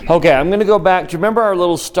Okay, I'm going to go back. Do you remember our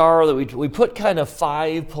little star that we put kind of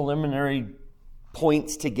 5 preliminary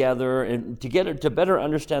points together, and to better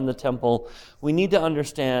understand the temple, we need to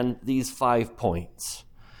understand these 5 points.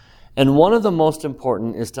 And one of the most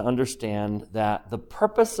important is to understand that the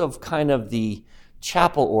purpose of kind of the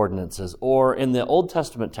chapel ordinances, or in the Old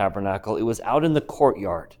Testament tabernacle, it was out in the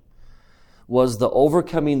courtyard, was the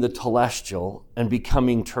overcoming the telestial and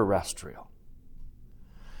becoming terrestrial.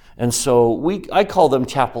 And so I call them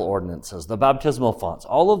chapel ordinances, the baptismal fonts.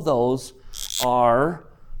 All of those are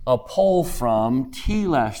a pull from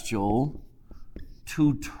telestial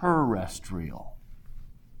to terrestrial.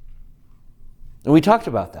 And we talked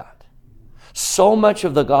about that. So much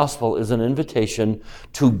of the gospel is an invitation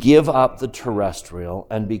to give up the terrestrial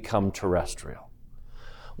and become terrestrial.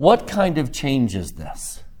 What kind of change is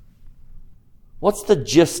this? What's the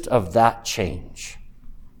gist of that change?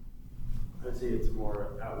 I'd say it's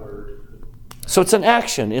more outward. So it's an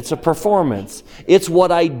action. It's a performance. It's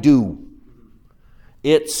what I do.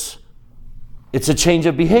 It's a change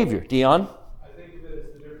of behavior. Dion? I think that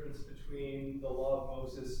it's the difference between the law of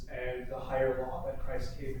Moses and the higher law that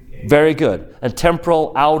Christ came and gave. Very good. A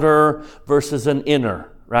temporal outer versus an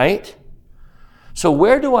inner, right? So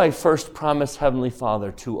where do I first promise Heavenly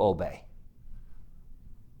Father to obey?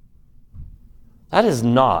 That is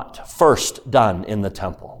not first done in the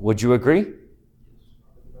temple. Would you agree?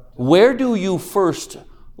 Where do you first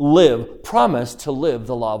promise to live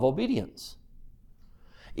the law of obedience?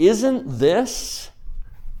 Isn't this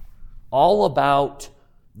all about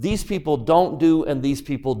these people don't do and these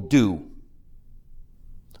people do?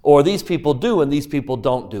 Or these people do and these people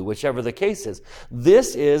don't do, whichever the case is.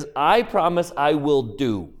 This is, I promise I will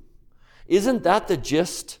do. Isn't that the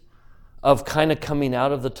gist of kind of coming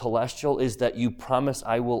out of the telestial, is that you promise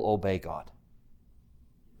I will obey God?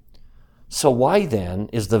 So why then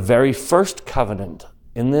is the very first covenant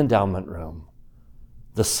in the endowment room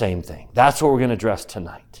the same thing? That's what we're going to address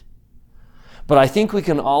tonight. But I think we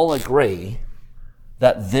can all agree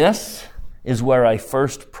that this is where I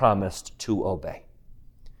first promised to obey.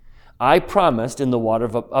 I promised in the water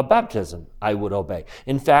of baptism I would obey.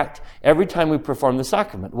 In fact, every time we perform the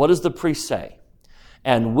sacrament, what does the priest say?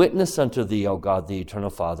 And witness unto thee, O God, the eternal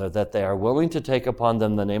Father, that they are willing to take upon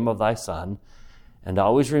them the name of thy Son, and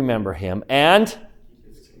always remember him, and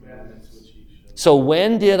so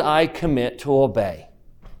when did I commit to obey?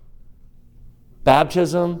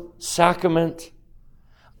 Baptism, sacrament.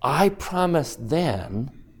 I promised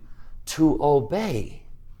then to obey.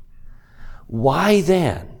 Why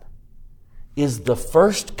then is the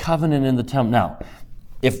first covenant in the temple? Now,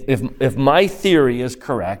 if my theory is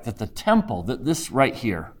correct, that the temple, that this right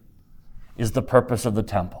here is the purpose of the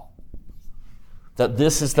temple, that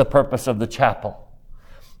this is the purpose of the chapel,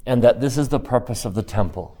 and that this is the purpose of the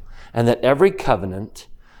temple, and that every covenant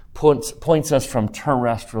points us from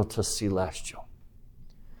terrestrial to celestial.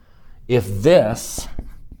 If this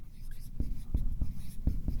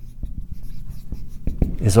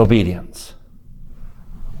is obedience,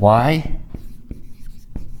 why?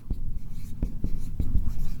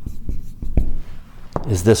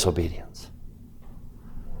 Is this obedience?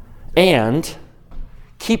 And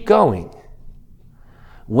keep going.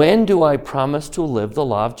 When do I promise to live the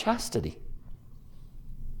law of chastity?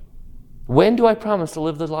 When do I promise to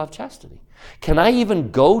live the law of chastity? Can I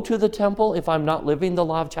even go to the temple if I'm not living the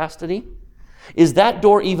law of chastity? Is that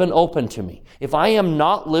door even open to me? If I am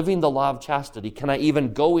not living the law of chastity, can I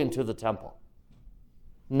even go into the temple?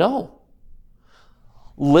 No.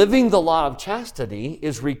 Living the law of chastity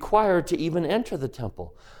is required to even enter the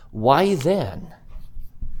temple. Why then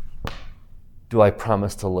do I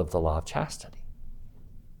promise to live the law of chastity?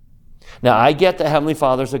 Now, I get that Heavenly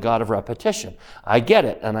Father's a God of repetition. I get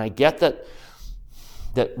it, and I get that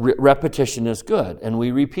repetition is good, and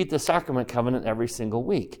we repeat the sacrament covenant every single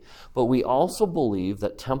week. But we also believe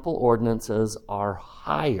that temple ordinances are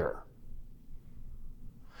higher.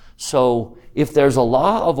 So, if there's a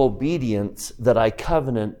law of obedience that I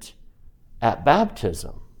covenant at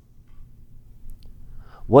baptism,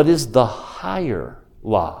 what is the higher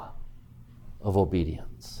law of obedience?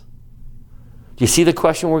 Do you see the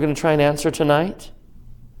question we're going to try and answer tonight?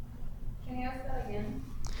 Can you ask that again?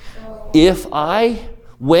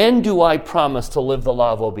 When do I promise to live the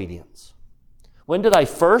law of obedience? When did I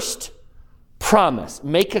first promise,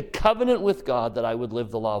 make a covenant with God that I would live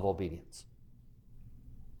the law of obedience?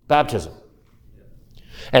 Baptism.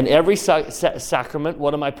 And every sacrament,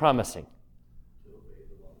 what am I promising?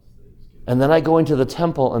 And then I go into the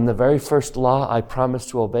temple, and the very first law I promise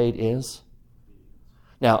to obey is?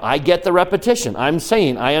 Now, I get the repetition. I'm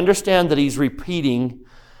saying, I understand that he's repeating,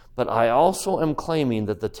 but I also am claiming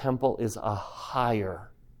that the temple is a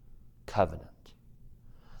higher covenant.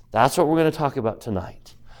 That's what we're going to talk about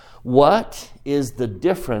tonight. What is the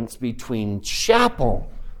difference between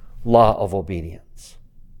chapel law of obedience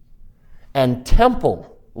and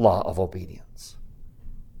temple law of obedience?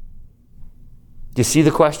 Do you see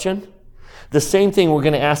the question? The same thing we're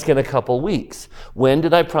going to ask in a couple weeks. When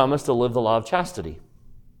did I promise to live the law of chastity?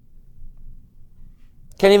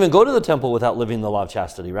 Can't even go to the temple without living the law of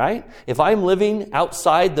chastity, right? If I'm living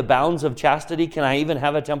outside the bounds of chastity, can I even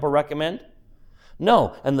have a temple recommend?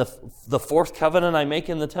 No. And the fourth covenant I make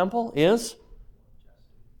in the temple is?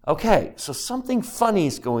 Okay, so something funny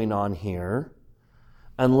is going on here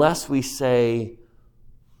unless we say,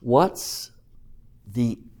 what's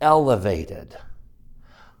the elevated,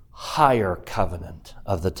 higher covenant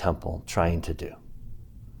of the temple trying to do?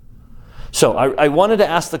 So I wanted to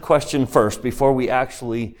ask the question first before we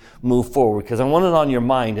actually move forward, because I want it on your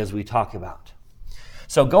mind as we talk about.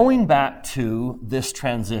 So going back to this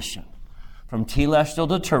transition from telestial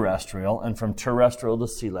to terrestrial and from terrestrial to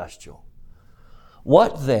celestial,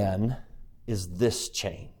 what then is this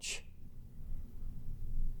change?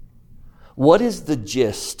 What is the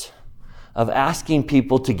gist of asking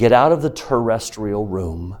people to get out of the terrestrial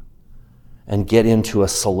room and get into a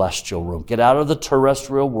celestial room? Get out of the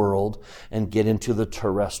terrestrial world and get into the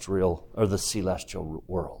terrestrial or the celestial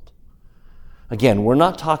world. Again, we're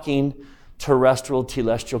not talking terrestrial,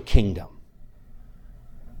 telestial kingdom.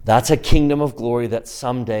 That's a kingdom of glory that's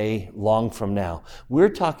someday, long from now. We're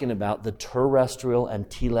talking about the terrestrial and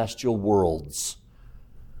telestial worlds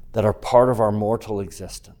that are part of our mortal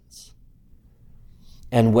existence.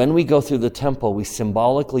 And when we go through the temple, we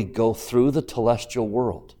symbolically go through the telestial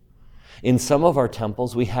world. In some of our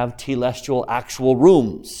temples, we have telestial actual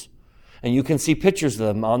rooms. And you can see pictures of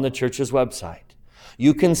them on the church's website.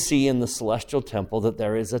 You can see in the celestial temple that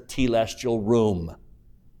there is a telestial room.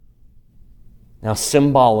 Now,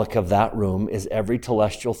 symbolic of that room is every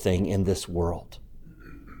telestial thing in this world.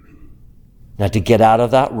 Now, to get out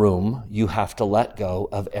of that room, you have to let go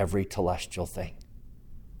of every telestial thing.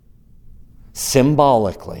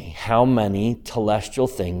 Symbolically, how many telestial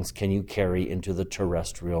things can you carry into the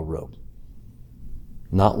terrestrial room?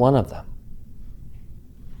 Not one of them.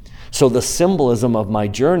 So the symbolism of my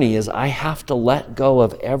journey is I have to let go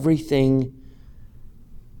of everything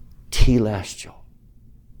telestial.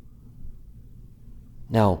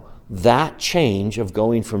 Now, that change of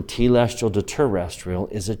going from telestial to terrestrial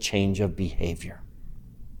is a change of behavior.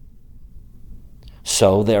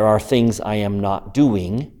 So there are things I am not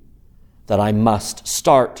doing that I must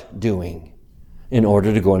start doing in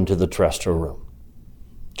order to go into the terrestrial room.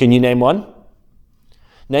 Can you name one?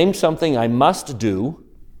 Name something I must do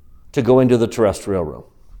to go into the terrestrial room.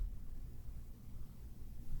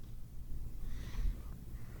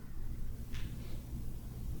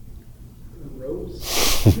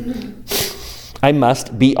 I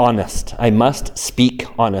must be honest. I must speak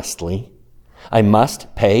honestly. I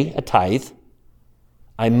must pay a tithe.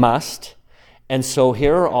 I must. And so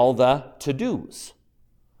here are all the to-dos.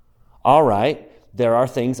 All right, there are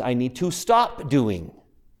things I need to stop doing.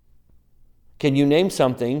 Can you name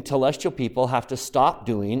something telestial people have to stop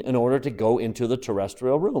doing in order to go into the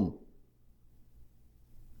terrestrial room?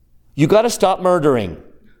 You got to stop murdering.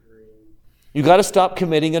 You got to stop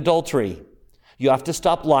committing adultery. You have to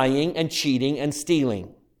stop lying and cheating and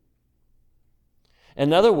stealing.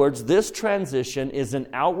 In other words, this transition is an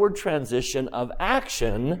outward transition of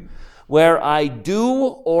action where I do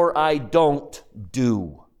or I don't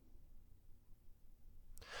do.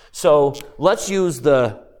 So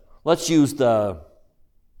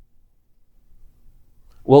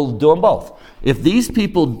we'll do them both. If these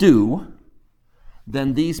people do,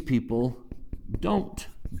 then these people don't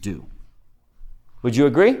do. Would you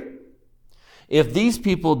agree? If these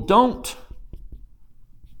people don't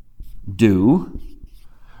do,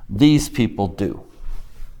 these people do.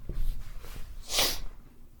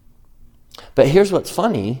 But here's what's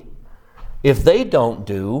funny. If they don't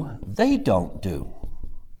do, they don't do.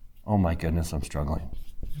 Oh my goodness, I'm struggling.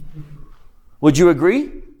 Would you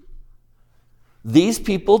agree? These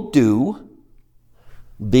people do,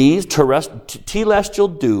 these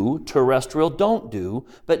telestial do, terrestrial don't do,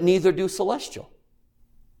 but neither do celestial.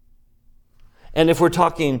 And if we're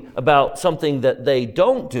talking about something that they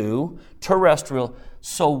don't do, terrestrial,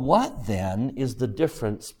 so what then is the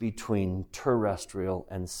difference between terrestrial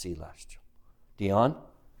and celestial? Dion?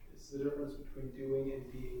 It's the difference between doing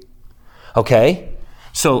and being. Okay,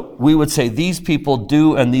 so we would say these people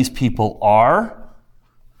do and these people are.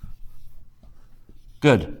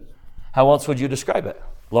 Good. How else would you describe it?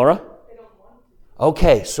 Laura? They don't want to.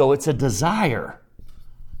 Okay, so it's a desire.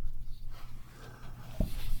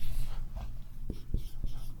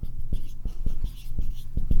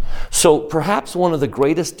 So perhaps one of the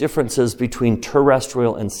greatest differences between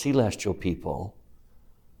terrestrial and celestial people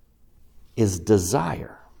is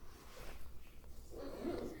desire.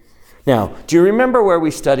 Now, do you remember where we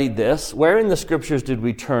studied this? Where in the scriptures did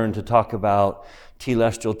we turn to talk about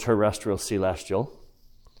telestial, terrestrial, celestial?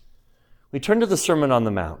 We turned to the Sermon on the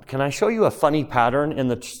Mount. Can I show you a funny pattern in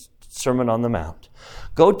the Sermon on the Mount?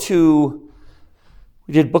 Go to,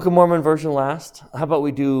 we did Book of Mormon version last. How about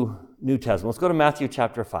we do New Testament? Let's go to Matthew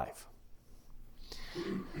chapter 5.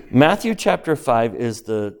 Matthew chapter 5 is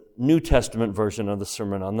the New Testament version of the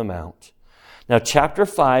Sermon on the Mount. Now, chapter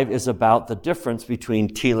 5 is about the difference between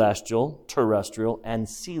telestial, terrestrial, and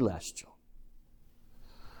celestial.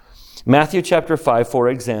 Matthew chapter 5, for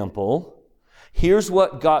example, here's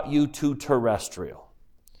what got you to terrestrial.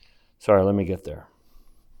 Sorry, let me get there.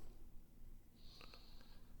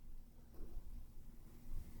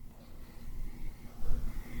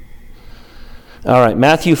 All right,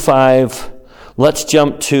 Matthew 5, let's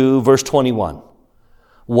jump to verse 21.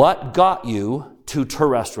 What got you to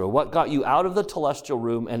terrestrial? What got you out of the telestial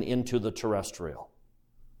room and into the terrestrial?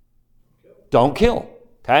 Don't kill,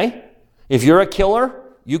 okay? If you're a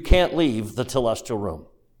killer, you can't leave the telestial room.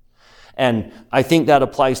 And I think that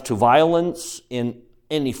applies to violence in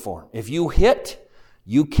any form. If you hit,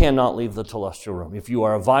 you cannot leave the telestial room. If you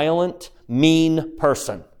are a violent, mean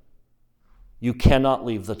person, you cannot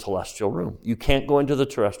leave the telestial room. You can't go into the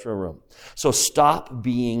terrestrial room. So stop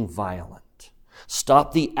being violent.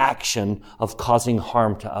 Stop the action of causing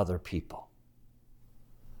harm to other people.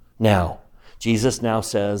 Now, Jesus now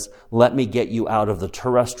says, let me get you out of the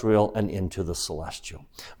terrestrial and into the celestial.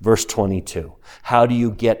 Verse 22. How do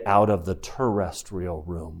you get out of the terrestrial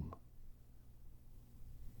room?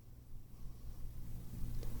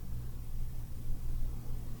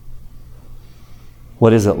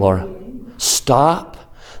 What is it, Laura?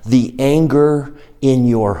 Stop the anger in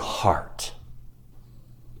your heart.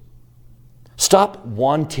 Stop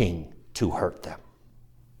wanting to hurt them.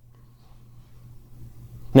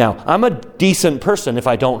 Now, I'm a decent person if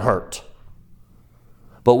I don't hurt.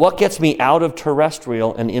 But what gets me out of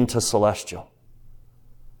terrestrial and into celestial?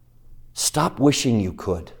 Stop wishing you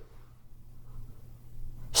could.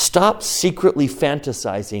 Stop secretly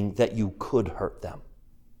fantasizing that you could hurt them.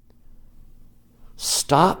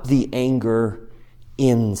 Stop the anger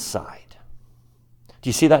inside. Do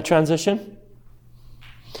you see that transition?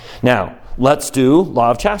 Now, let's do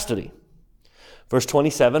law of chastity. Verse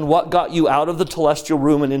 27, what got you out of the telestial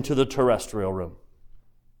room and into the terrestrial room?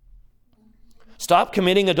 Stop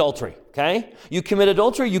committing adultery, okay? You commit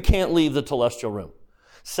adultery, you can't leave the telestial room.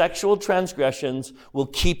 Sexual transgressions will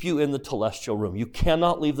keep you in the telestial room. You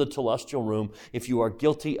cannot leave the telestial room if you are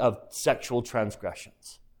guilty of sexual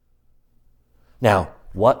transgressions. Now,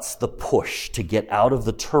 what's the push to get out of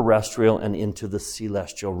the terrestrial and into the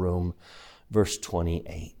celestial room? Verse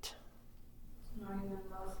 28.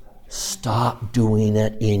 Stop doing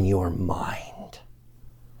it in your mind.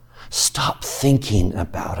 Stop thinking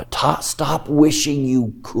about it. Stop wishing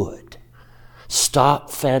you could. Stop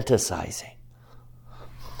fantasizing.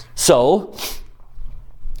 So,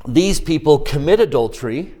 these people commit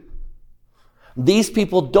adultery. These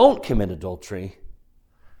people don't commit adultery.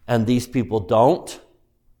 And these people don't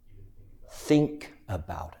think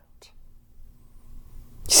about it.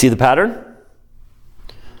 See the pattern?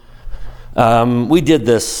 We did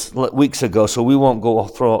this weeks ago, so we won't go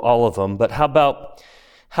through all of them. But how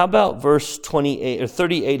about verse 28 or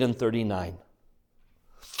 38 and 39?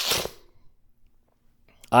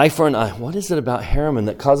 Eye for an eye. What is it about Harriman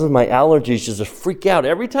that causes my allergies just to freak out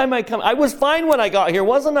every time I come? I was fine when I got here,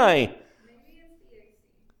 wasn't I?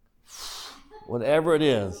 Whatever it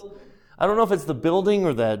is. I don't know if it's the building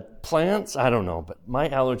or the plants. I don't know, but my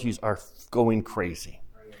allergies are going crazy.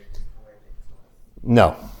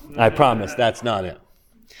 No, I promise that's not it.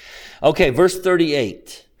 Okay, verse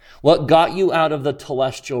 38. What got you out of the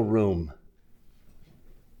telestial room?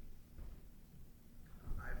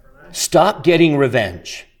 Stop getting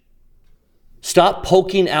revenge. Stop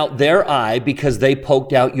poking out their eye because they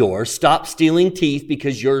poked out yours. Stop stealing teeth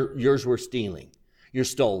because yours were stealing. You're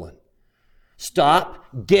stolen. Stop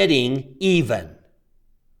getting even.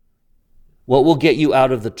 What will get you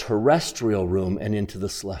out of the terrestrial room and into the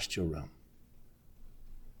celestial room?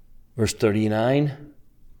 Verse 39.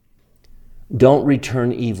 Don't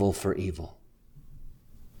return evil for evil.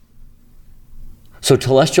 So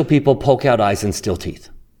telestial people poke out eyes and steal teeth.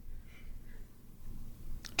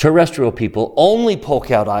 Terrestrial people only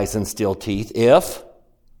poke out eyes and steal teeth if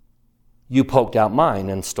you poked out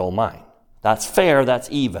mine and stole mine. That's fair, that's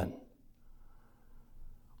even.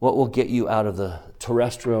 What will get you out of the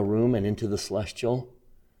terrestrial room and into the celestial?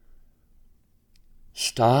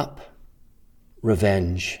 Stop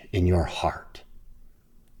revenge in your heart.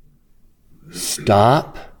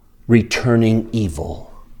 Stop returning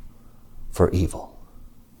evil for evil.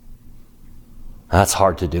 That's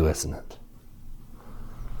hard to do, isn't it?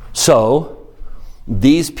 So,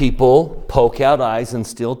 these people poke out eyes and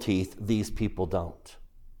steal teeth. These people don't.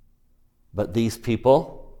 But these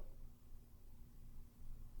people,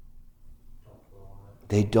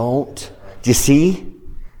 they don't. Do you see?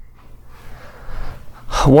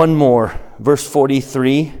 One more. Verse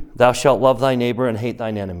 43, thou shalt love thy neighbor and hate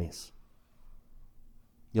thine enemies.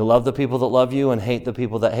 You'll love the people that love you and hate the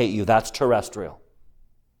people that hate you. That's terrestrial.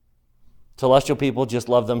 Celestial people just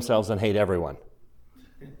love themselves and hate everyone.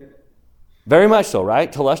 Very much so,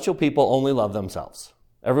 right? Celestial people only love themselves.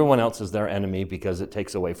 Everyone else is their enemy because it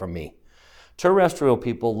takes away from me. Terrestrial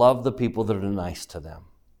people love the people that are nice to them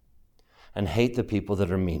and hate the people that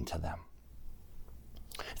are mean to them.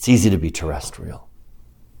 It's easy to be terrestrial.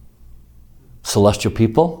 Celestial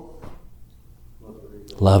people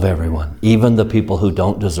love everyone, even the people who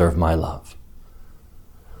don't deserve my love.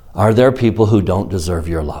 Are there people who don't deserve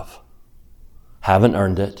your love? Haven't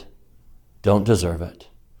earned it, don't deserve it,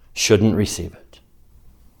 shouldn't receive it.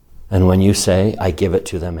 And when you say, I give it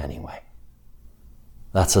to them anyway,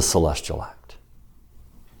 that's a celestial act.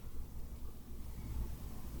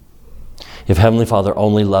 If Heavenly Father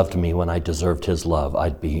only loved me when I deserved His love,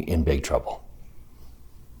 I'd be in big trouble.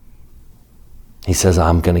 He says,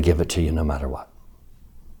 I'm going to give it to you no matter what.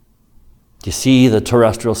 Do you see the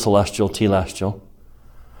terrestrial, celestial, telestial?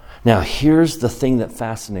 Now, here's the thing that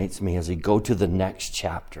fascinates me as we go to the next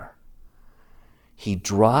chapter. He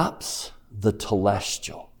drops the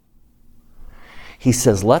telestial. He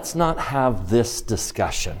says, let's not have this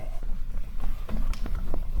discussion.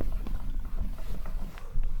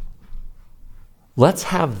 Let's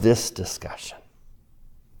have this discussion.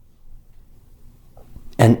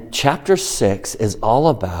 And chapter 6 is all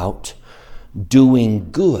about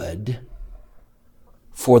doing good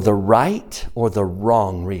for the right or the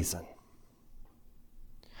wrong reason.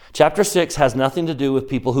 Chapter 6 has nothing to do with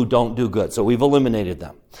people who don't do good, so we've eliminated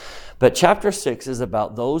them. But chapter 6 is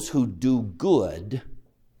about those who do good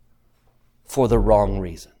for the wrong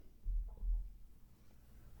reason.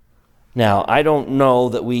 Now, I don't know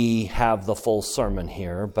that we have the full sermon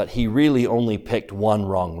here, but he really only picked one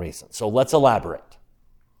wrong reason. So let's elaborate.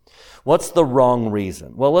 What's the wrong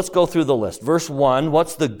reason? Well, let's go through the list. Verse 1,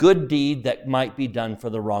 what's the good deed that might be done for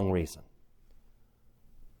the wrong reason?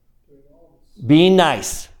 Being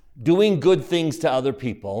nice. Doing good things to other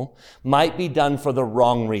people might be done for the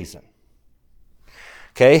wrong reason.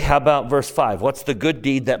 Okay, how about verse 5? What's the good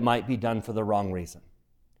deed that might be done for the wrong reason?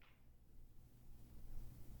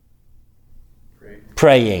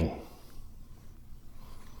 Praying.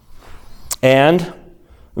 And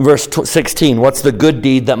verse 16, what's the good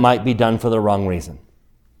deed that might be done for the wrong reason?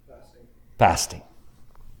 Fasting.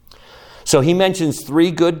 So he mentions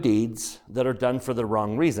 3 good deeds that are done for the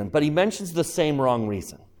wrong reason, but he mentions the same wrong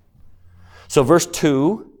reason. So verse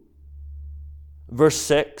 2, verse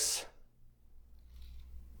 6,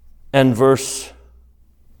 and verse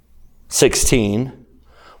 16,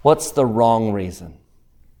 what's the wrong reason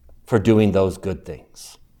for doing those good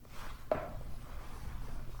things?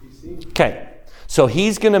 Okay. So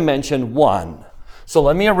he's going to mention 1. So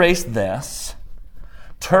let me erase this.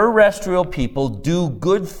 Terrestrial people do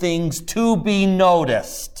good things to be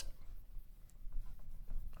noticed.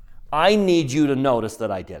 I need you to notice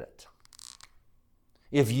that I did it.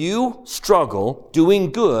 If you struggle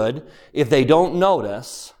doing good, if they don't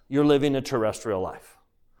notice, you're living a terrestrial life.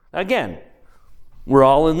 Again, we're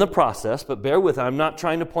all in the process, but bear with it. I'm not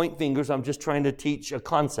trying to point fingers. I'm just trying to teach a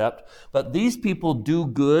concept. But these people do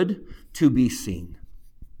good to be seen.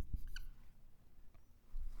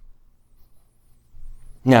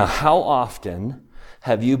 Now, how often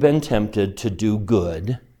have you been tempted to do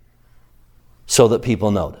good so that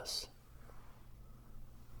people notice?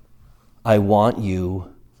 I want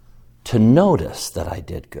you to notice that I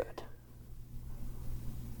did good.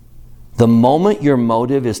 The moment your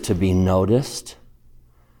motive is to be noticed,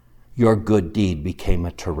 your good deed became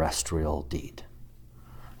a terrestrial deed,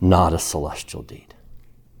 not a celestial deed.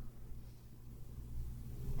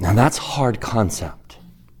 Now that's a hard concept,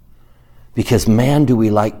 because man, do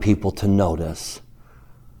we like people to notice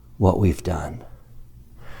what we've done.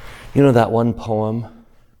 You know that one poem?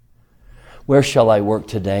 Where shall I work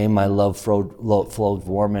today? My love flowed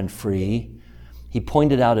warm and free. He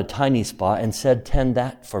pointed out a tiny spot and said, tend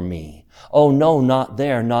that for me. Oh no, not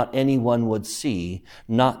there, not anyone would see,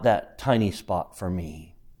 not that tiny spot for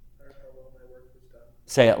me.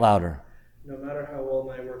 Say it louder. No matter how well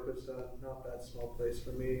my work was done, not that small place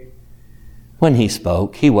for me. When he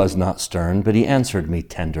spoke, he was not stern, but he answered me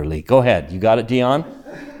tenderly. Go ahead. You got it, Dion?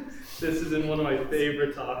 This is in one of my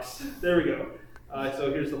favorite talks. There we go.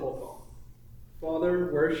 So here's the whole call.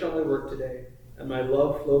 Father, where shall I work today? And my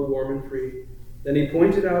love flowed warm and free. Then he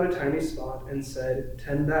pointed out a tiny spot and said,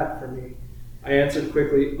 tend that for me. I answered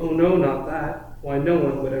quickly, oh no, not that. Why, no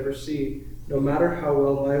one would ever see, no matter how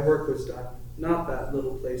well my work was done. Not that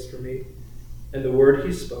little place for me. And the word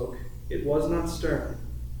he spoke, it was not stern.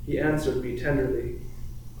 He answered me tenderly,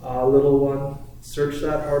 ah, little one, search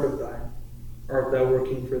that heart of thine. Art thou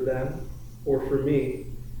working for them or for me?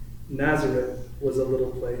 Nazareth was a little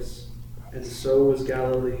place, and so was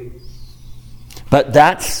Galilee. But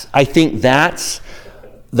I think that's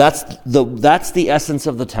the essence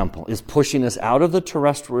of the temple, is pushing us out of the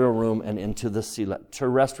terrestrial room and into the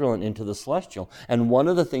terrestrial and into the celestial. And one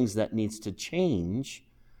of the things that needs to change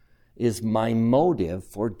is my motive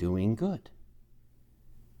for doing good.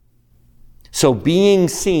 So being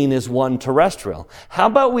seen is one terrestrial. How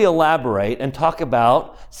about we elaborate and talk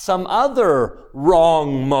about some other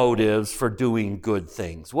wrong motives for doing good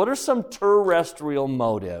things? What are some terrestrial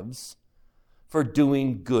motives for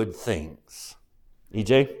doing good things?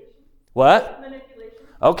 EJ? What? Manipulation.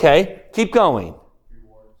 Okay, keep going.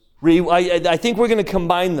 I think we're going to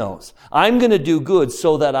combine those. I'm going to do good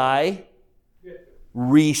so that I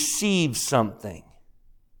receive something.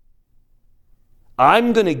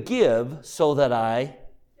 I'm going to give so that I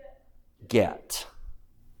get.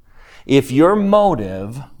 If your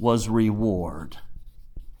motive was reward,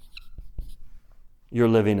 you're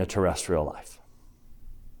living a terrestrial life.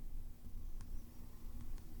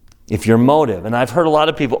 If your motive, and I've heard a lot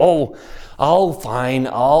of people, I'll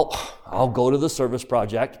go to the service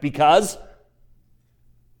project because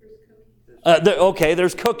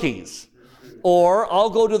there's cookies. Or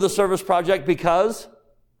I'll go to the service project because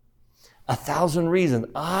 1,000 reasons.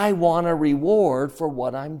 I want a reward for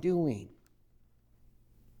what I'm doing.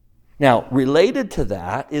 Now, related to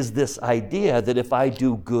that is this idea that if I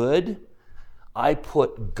do good, I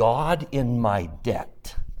put God in my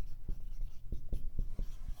debt.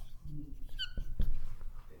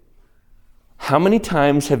 How many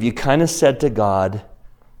times have you kind of said to God,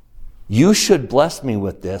 you should bless me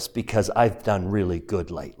with this because I've done really good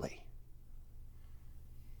lately?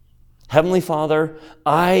 Heavenly Father,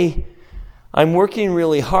 I'm working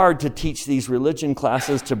really hard to teach these religion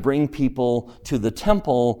classes to bring people to the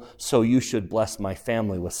temple, so you should bless my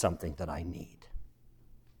family with something that I need.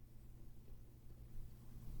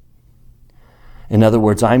 In other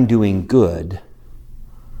words, I'm doing good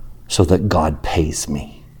so that God pays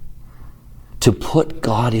me. To put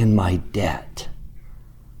God in my debt.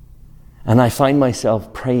 And I find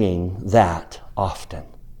myself praying that often,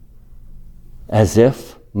 as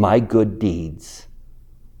if my good deeds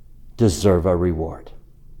deserve a reward.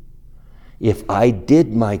 If I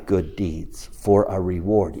did my good deeds for a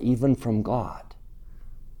reward, even from God,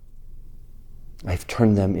 I've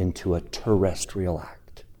turned them into a terrestrial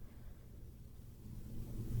act.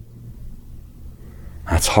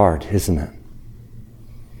 That's hard, isn't it?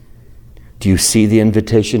 Do you see the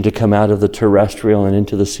invitation to come out of the terrestrial and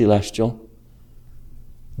into the celestial?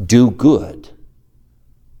 Do good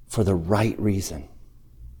for the right reason.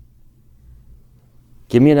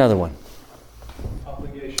 Give me another one.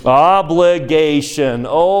 Obligation.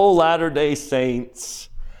 Oh, Latter-day Saints.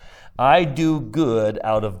 I do good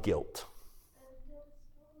out of guilt.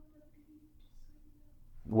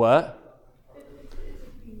 What?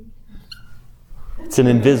 It's an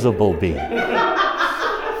invisible being.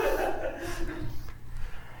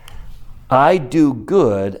 I do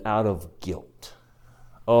good out of guilt.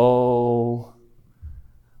 Oh,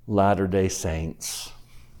 Latter-day Saints.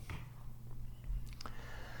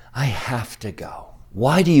 I have to go.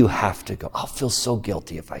 Why do you have to go? I'll feel so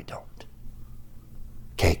guilty if I don't.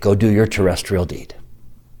 Okay, go do your terrestrial deed.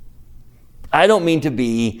 I don't mean to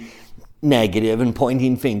be negative and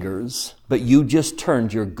pointing fingers, but you just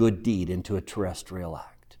turned your good deed into a terrestrial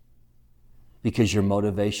act because your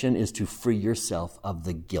motivation is to free yourself of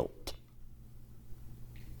the guilt.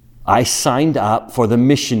 I signed up for the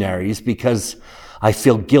missionaries because I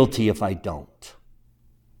feel guilty if I don't.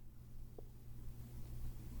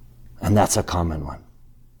 And that's a common one.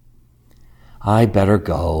 I better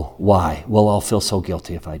go. Why? Well, I'll feel so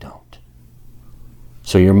guilty if I don't.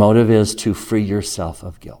 So your motive is to free yourself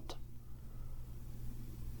of guilt.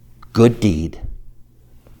 Good deed,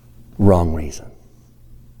 wrong reason.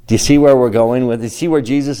 Do you see where we're going with? Do you see where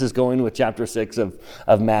Jesus is going with chapter 6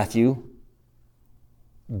 of Matthew?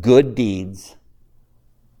 Good deeds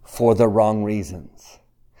for the wrong reasons.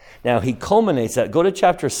 Now, he culminates that. Go to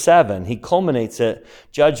chapter 7. He culminates it,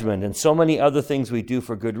 judgment, and so many other things we do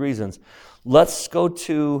for good reasons. Let's go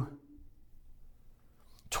to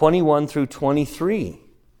 21 through 23.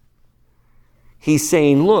 He's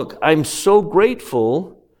saying, look, I'm so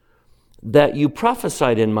grateful that you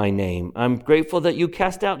prophesied in my name. I'm grateful that you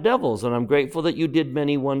cast out devils, and I'm grateful that you did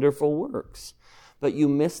many wonderful works. But you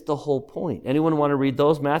missed the whole point. Anyone want to read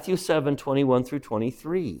those? Matthew 7, 21 through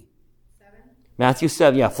 23. 7? Matthew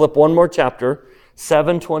 7, yeah, flip one more chapter.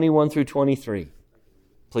 7, 21 through 23.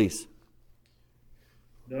 Please.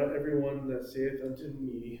 Not everyone that saith unto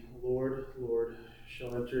me, Lord, Lord,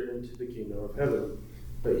 shall enter into the kingdom of heaven,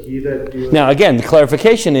 but he that doeth... Now, again, the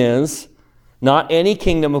clarification is not any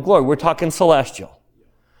kingdom of glory. We're talking celestial.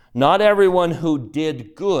 Not everyone who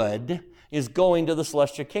did good is going to the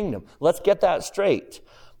celestial kingdom. Let's get that straight.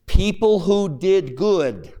 People who did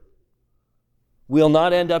good will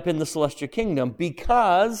not end up in the celestial kingdom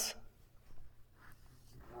because...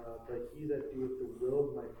 but he that doeth the will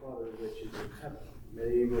of my Father which is in heaven.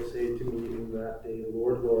 Many will say to me in that day,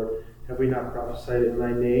 Lord, Lord, have we not prophesied in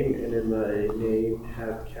thy name, and in thy name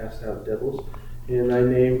have cast out devils, and in thy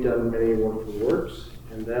name done many wonderful works?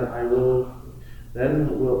 And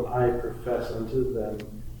then will I profess unto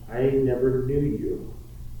them, I never knew you.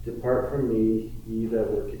 Depart from me, ye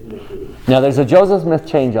that work iniquity. Now, there's a Joseph Smith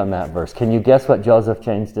change on that verse. Can you guess what Joseph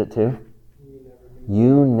changed it to?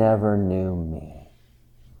 You never knew me.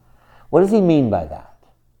 What does he mean by that?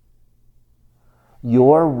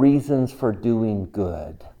 Your reasons for doing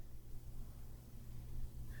good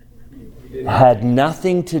had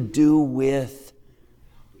nothing to do with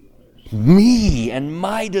me and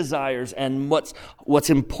my desires and what's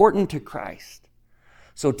important to Christ.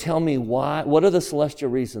 So tell me why. What are the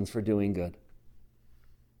celestial reasons for doing good?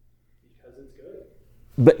 Because it's good.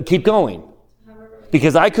 But keep going.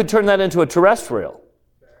 Because I could turn that into a terrestrial.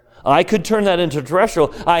 I could turn that into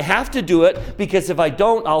terrestrial. I have to do it because if I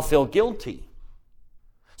don't, I'll feel guilty.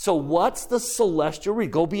 So what's the celestial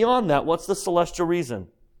reason? Go beyond that. What's the celestial reason?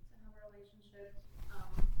 To have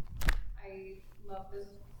a relationship. I love this.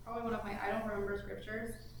 Probably one of my, I don't remember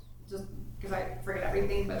scriptures just because I forget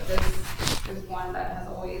everything, but this is one that has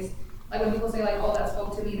always, like when people say like, oh, that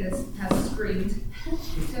spoke to me, this has screamed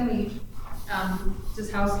to me.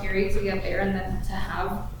 Just how scary to get there and then to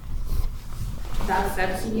have that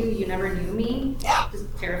said to you, you never knew me. Yeah.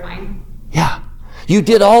 Just terrifying. Yeah. You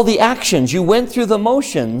did all the actions. You went through the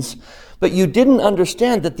motions, but you didn't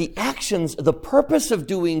understand that the actions, the purpose of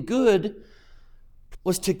doing good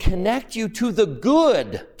was to connect you to the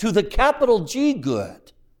good, to the capital G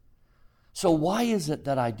good. So why is it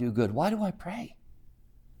that I do good? Why do I pray?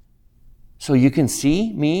 So you can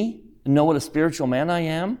see me and know what a spiritual man I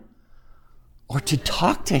am? Or to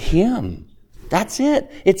talk to Him. That's it.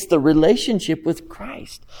 It's the relationship with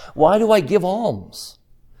Christ. Why do I give alms?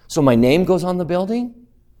 So my name goes on the building?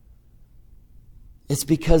 It's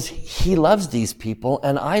because He loves these people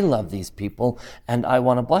and I love these people and I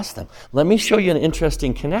want to bless them. Let me show you an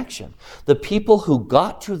interesting connection. The people who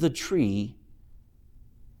got to the tree,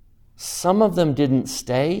 some of them didn't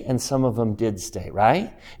stay and some of them did stay,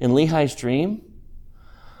 right? In Lehi's dream,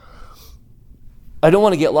 I don't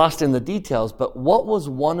want to get lost in the details, but what was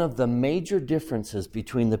one of the major differences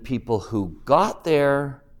between the people who got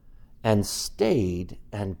there and stayed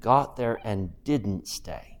and got there and didn't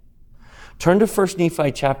stay? Turn to 1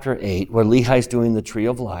 Nephi chapter 8, where Lehi's doing the tree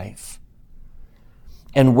of life.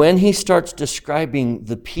 And when he starts describing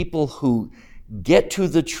the people who get to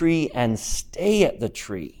the tree and stay at the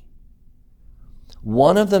tree,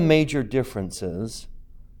 one of the major differences,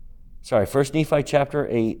 1 Nephi chapter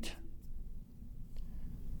 8,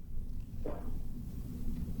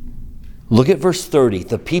 look at verse 30.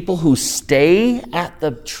 The people who stay at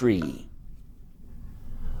the tree,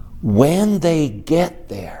 when they get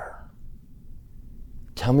there,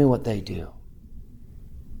 tell me what they do.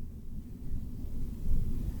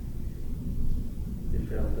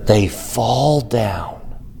 They fall down.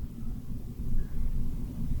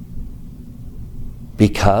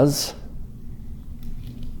 Because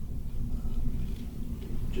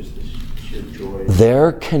Just the sheer joy.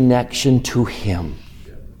 their connection to Him.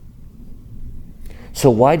 So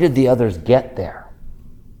why did the others get there?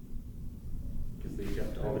 Because they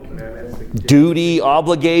kept all the commandments. They did. Duty,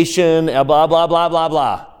 obligation, blah, blah, blah, blah,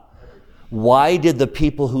 blah. Why did the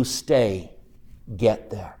people who stay get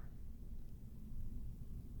there?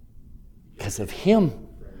 Because of Him.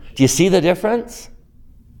 Do you see the difference?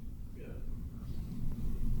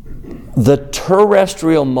 The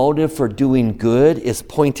terrestrial motive for doing good is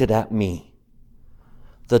pointed at me.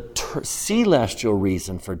 The celestial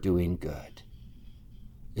reason for doing good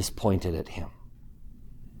is pointed at Him.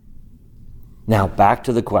 Now, back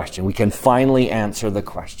to the question. We can finally answer the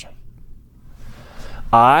question.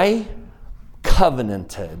 I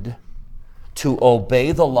covenanted to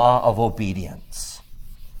obey the law of obedience,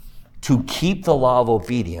 to keep the law of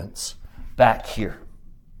obedience back here.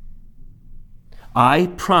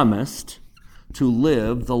 I promised to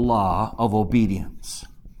live the law of obedience.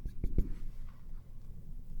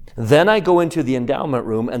 Then I go into the endowment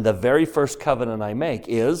room, and the very first covenant I make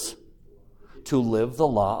is to live the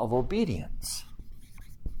law of obedience.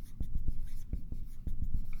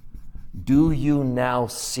 Do you now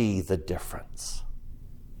see the difference?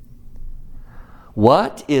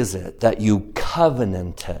 What is it that you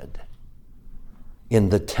covenanted in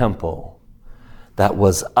the temple that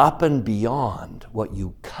was up and beyond what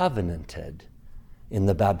you covenanted in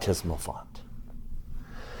the baptismal font?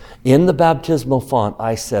 In the baptismal font,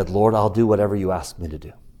 I said, Lord, I'll do whatever you ask me to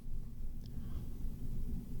do.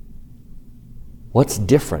 What's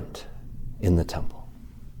different in the temple?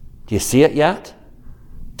 Do you see it yet?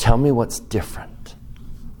 Tell me what's different.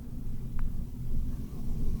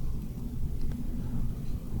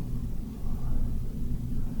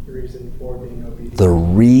 The reason for being obedient. The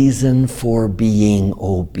reason for being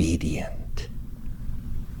obedient.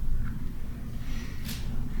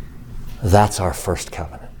 That's our first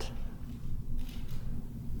covenant.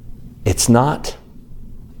 It's not,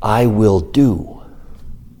 I will do.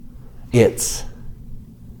 It's,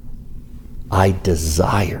 I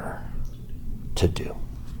desire to do.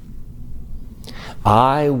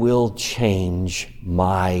 I will change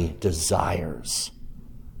my desires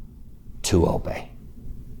to obey.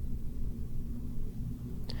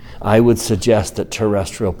 I would suggest that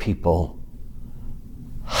terrestrial people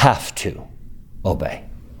have to obey.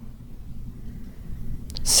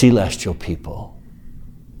 Celestial people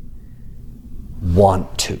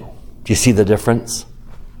want to. Do you see the difference?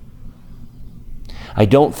 I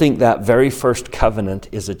don't think that very first covenant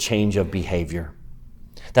is a change of behavior.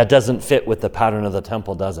 That doesn't fit with the pattern of the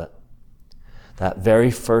temple, does it? That very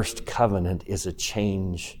first covenant is a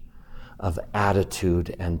change of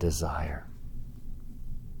attitude and desire.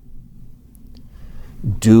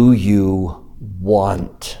 Do you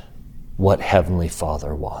want what Heavenly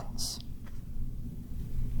Father wants?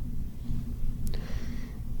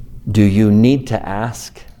 Do you need to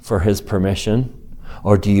ask for His permission?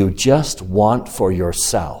 Or do you just want for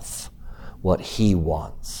yourself what He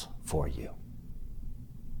wants for you?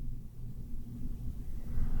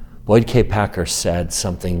 Boyd K. Packer said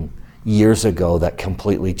something years ago that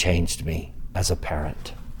completely changed me as a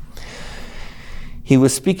parent. He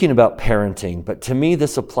was speaking about parenting, but to me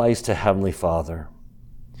this applies to Heavenly Father.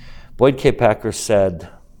 Boyd K. Packer said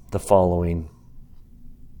the following.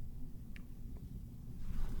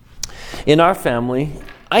 In our family,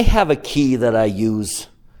 I have a key that I use,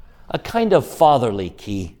 a kind of fatherly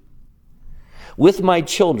key. With my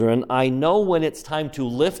children, I know when it's time to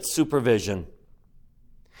lift supervision.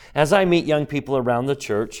 As I meet young people around the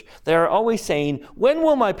church, they are always saying, when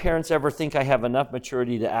will my parents ever think I have enough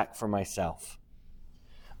maturity to act for myself?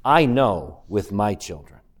 I know with my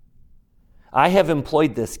children. I have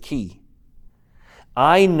employed this key.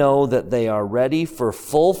 I know that they are ready for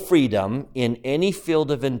full freedom in any field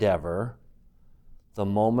of endeavor the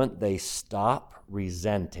moment they stop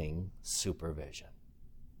resenting supervision.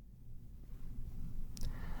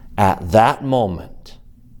 At that moment,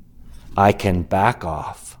 I can back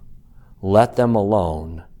off, let them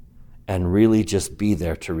alone, and really just be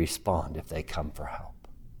there to respond if they come for help.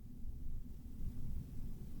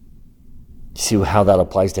 See how that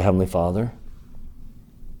applies to Heavenly Father?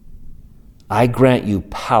 I grant you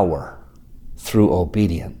power through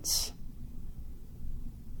obedience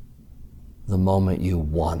the moment you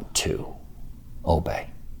want to obey.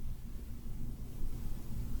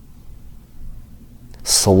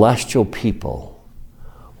 Celestial people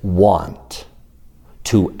want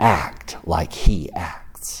to act like He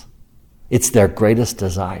acts. It's their greatest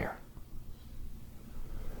desire.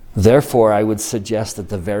 Therefore, I would suggest that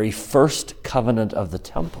the very first covenant of the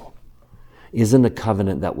temple isn't a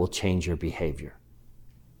covenant that will change your behavior.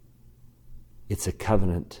 It's a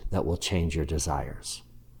covenant that will change your desires.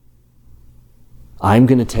 I'm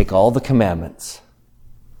going to take all the commandments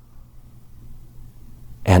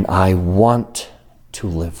and I want to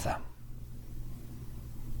live them.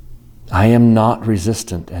 I am not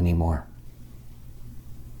resistant anymore.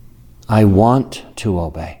 I want to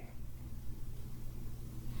obey.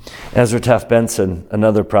 Ezra Taft Benson,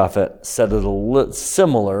 another prophet, said it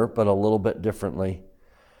similar, but a little bit differently.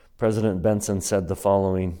 President Benson said the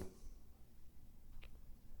following: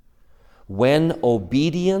 when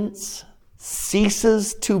obedience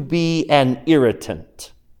ceases to be an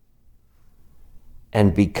irritant,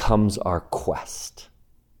 and becomes our quest.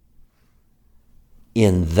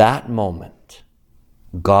 In that moment,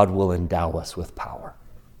 God will endow us with power.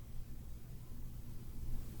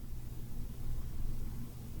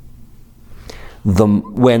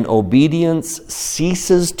 When obedience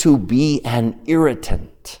ceases to be an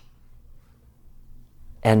irritant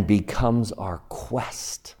and becomes our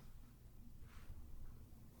quest,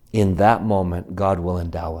 in that moment, God will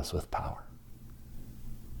endow us with power.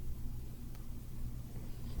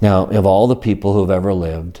 Now, of all the people who've ever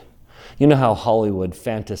lived, you know how Hollywood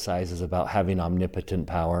fantasizes about having omnipotent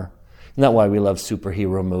power? Isn't that why we love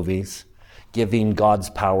superhero movies? Giving God's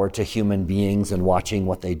power to human beings and watching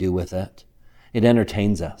what they do with it. It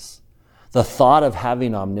entertains us. The thought of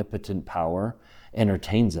having omnipotent power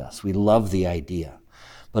entertains us. We love the idea.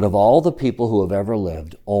 But of all the people who have ever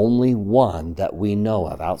lived, only one that we know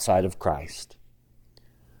of outside of Christ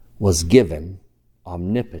was given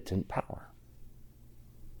omnipotent power.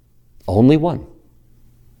 Only one.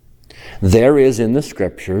 There is in the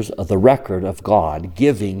Scriptures the record of God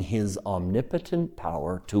giving his omnipotent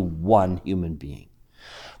power to one human being.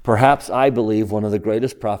 Perhaps, I believe, one of the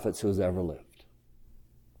greatest prophets who has ever lived.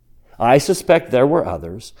 I suspect there were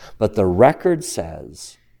others, but the record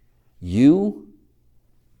says, you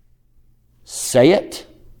say it,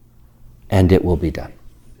 and it will be done.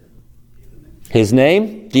 His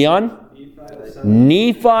name, Dion?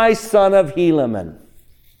 Nephi, son of Helaman.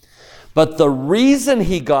 But the reason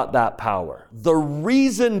he got that power, the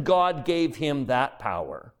reason God gave him that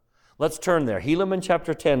power, let's turn there. Helaman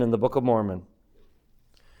chapter 10 in the Book of Mormon.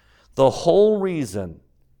 The whole reason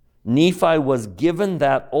Nephi was given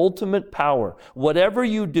that ultimate power, whatever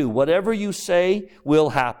you do, whatever you say, will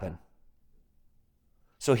happen.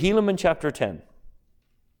 So Helaman chapter 10.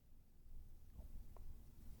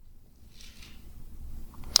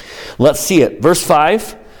 Let's see it. Verse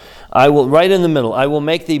 5. I will, right in the middle, I will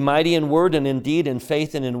make thee mighty in word and in deed, in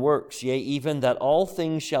faith and in works, yea, even that all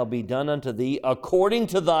things shall be done unto thee according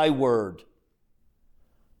to thy word.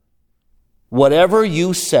 Whatever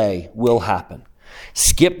you say will happen.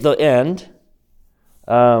 Skip the end.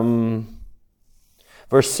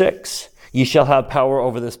 Verse 6. Ye shall have power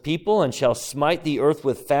over this people, and shall smite the earth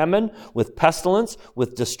with famine, with pestilence,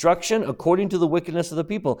 with destruction, according to the wickedness of the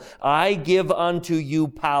people. I give unto you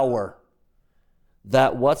power,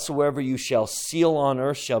 that whatsoever you shall seal on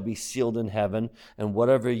earth shall be sealed in heaven, and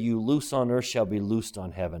whatever you loose on earth shall be loosed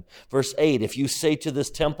on heaven. Verse 8, if you say to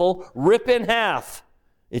this temple, rip in half,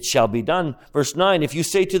 it shall be done. Verse 9, if you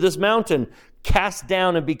say to this mountain, cast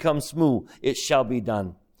down and become smooth, it shall be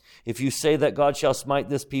done. If you say that God shall smite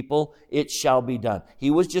this people, it shall be done.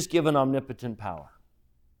 He was just given omnipotent power.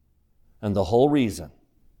 And the whole reason,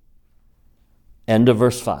 end of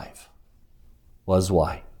verse 5, was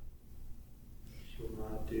why?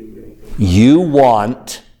 You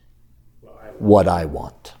want what I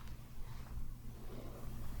want.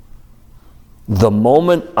 The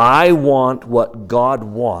moment I want what God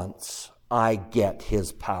wants, I get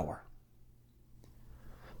his power.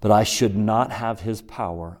 But I should not have his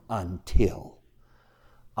power until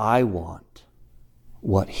I want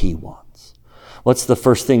what he wants. What's the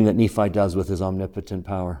first thing that Nephi does with his omnipotent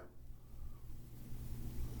power?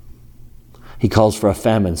 He calls for a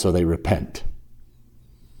famine so they repent.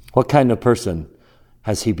 What kind of person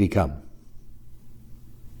has he become?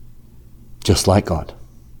 Just like God.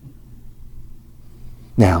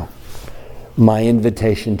 Now, my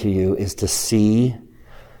invitation to you is to see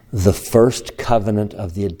the first covenant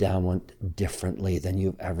of the endowment differently than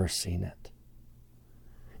you've ever seen it.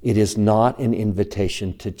 It is not an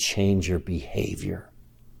invitation to change your behavior.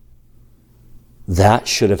 That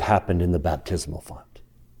should have happened in the baptismal font.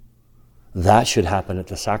 That should happen at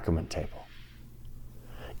the sacrament table.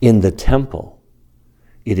 In the temple,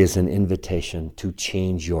 it is an invitation to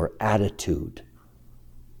change your attitude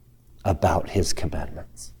about his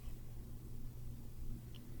commandments.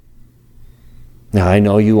 Now, I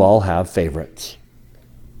know you all have favorites.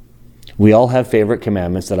 We all have favorite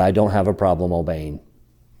commandments that I don't have a problem obeying.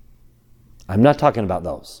 I'm not talking about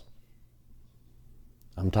those.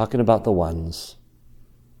 I'm talking about the ones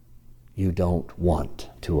you don't want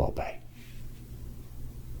to obey.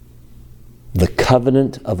 The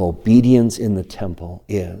covenant of obedience in the temple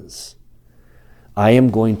is, I am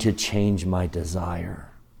going to change my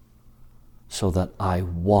desire so that I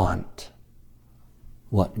want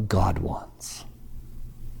what God wants.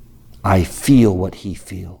 I feel what he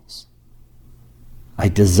feels. I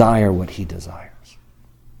desire what he desires.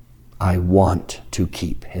 I want to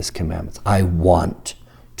keep his commandments. I want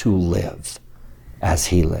to live as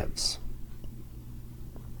he lives.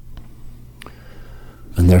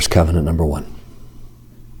 And there's covenant number one.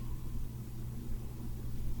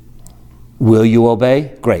 Will you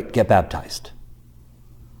obey? Great, get baptized.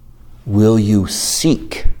 Will you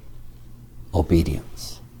seek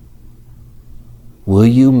obedience? Will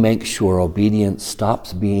you make sure obedience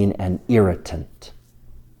stops being an irritant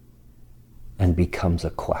and becomes a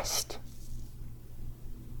quest?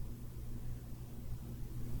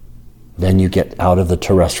 Then you get out of the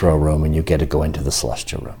terrestrial room and you get to go into the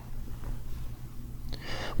celestial room.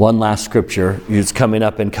 One last scripture is coming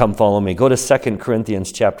up, and come follow me. Go to 2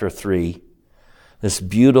 Corinthians chapter 3. This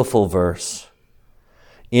beautiful verse.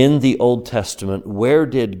 In the Old Testament, where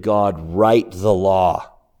did God write the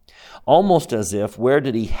law? Almost as if, where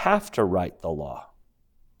did he have to write the law?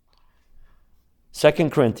 2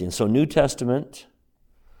 Corinthians, so New Testament,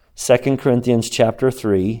 2 Corinthians chapter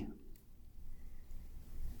 3.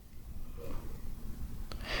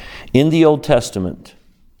 In the Old Testament,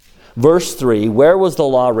 verse 3, where was the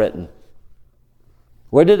law written?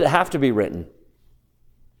 Where did it have to be written?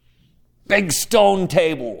 Big stone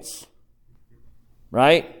tables,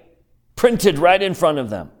 right? Printed right in front of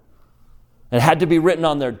them. It had to be written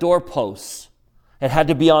on their doorposts. It had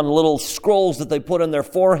to be on little scrolls that they put on their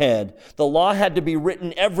forehead. The law had to be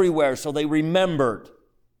written everywhere so they remembered.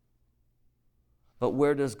 But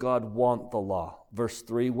where does God want the law? Verse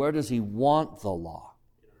 3, where does he want the law?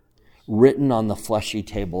 Written on the fleshy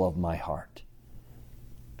table of my heart.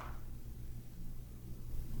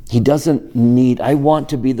 He doesn't need, I want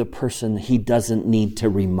to be the person he doesn't need to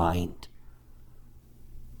remind.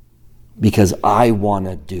 Because I want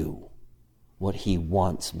to do what he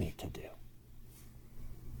wants me to do.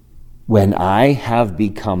 When I have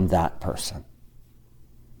become that person,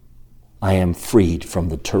 I am freed from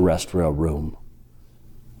the terrestrial room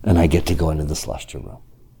and I get to go into the celestial room.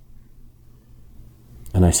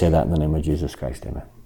 And I say that in the name of Jesus Christ, amen.